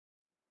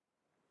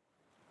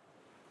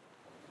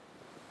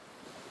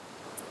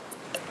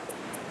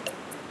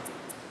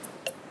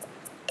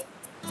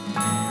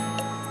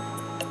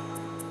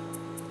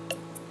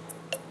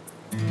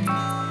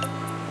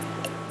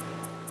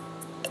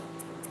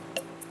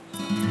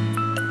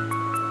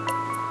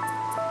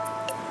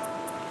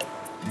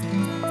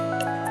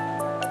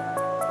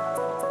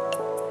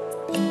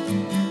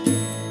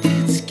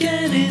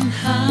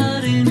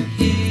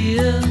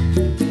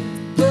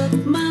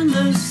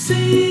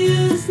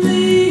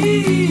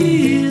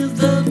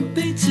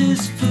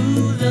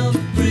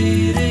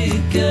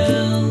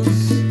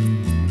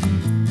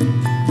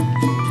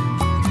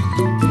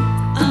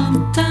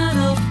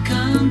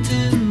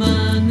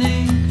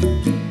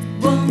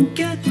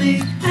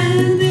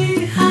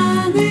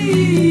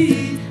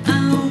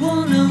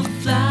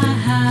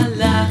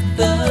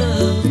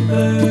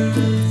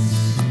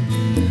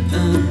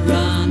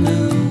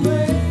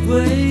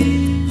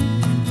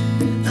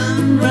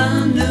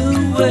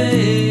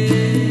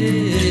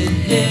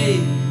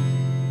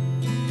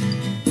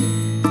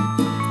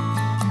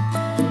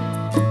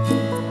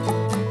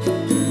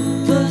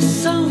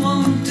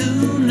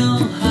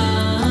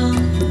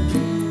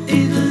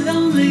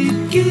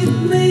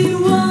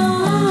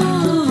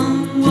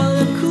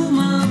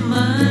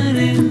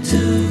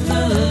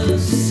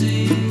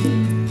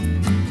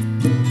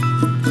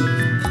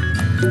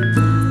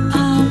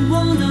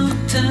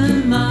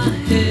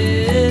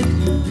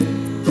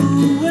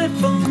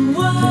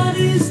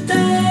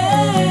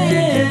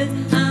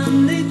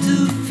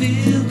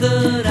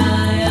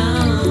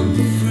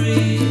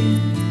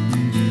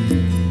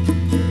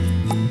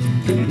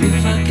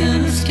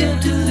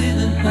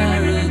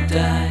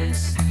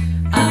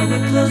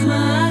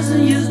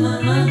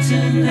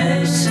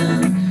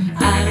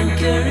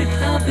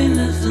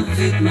happiness don't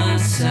fit my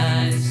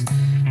size.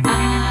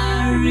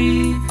 I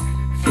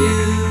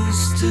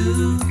refuse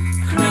to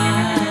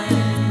cry.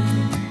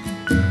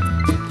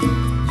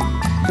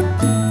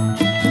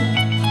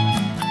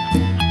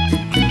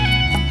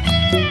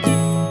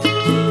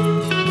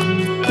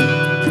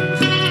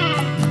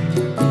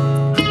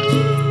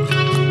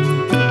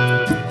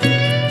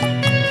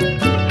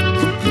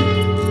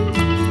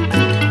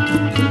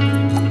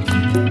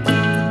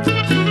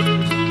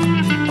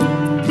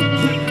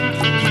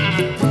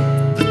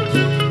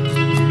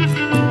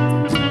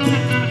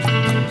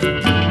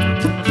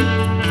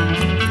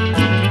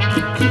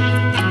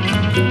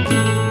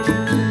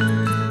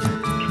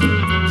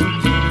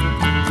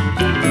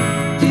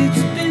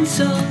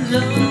 So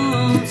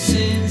long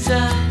since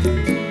I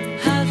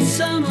had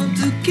someone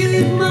to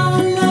give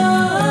my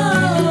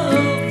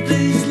love.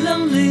 This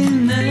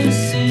loneliness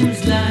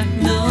seems like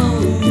no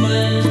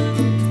end.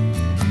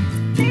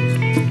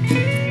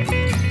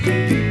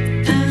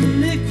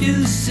 And if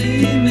you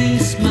see me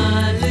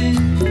smiling,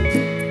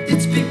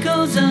 it's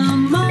because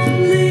I'm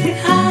only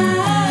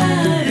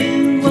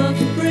hiding what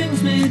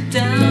brings me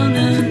down,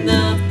 and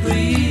I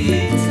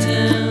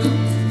pretend.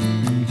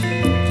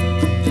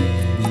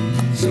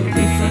 So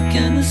if I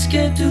can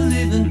escape to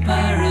live in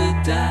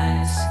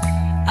paradise,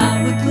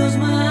 I will close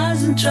my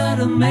eyes and try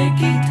to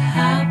make it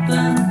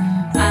happen.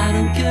 I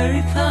don't care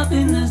if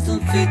happiness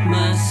don't fit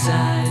my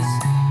size.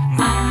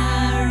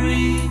 I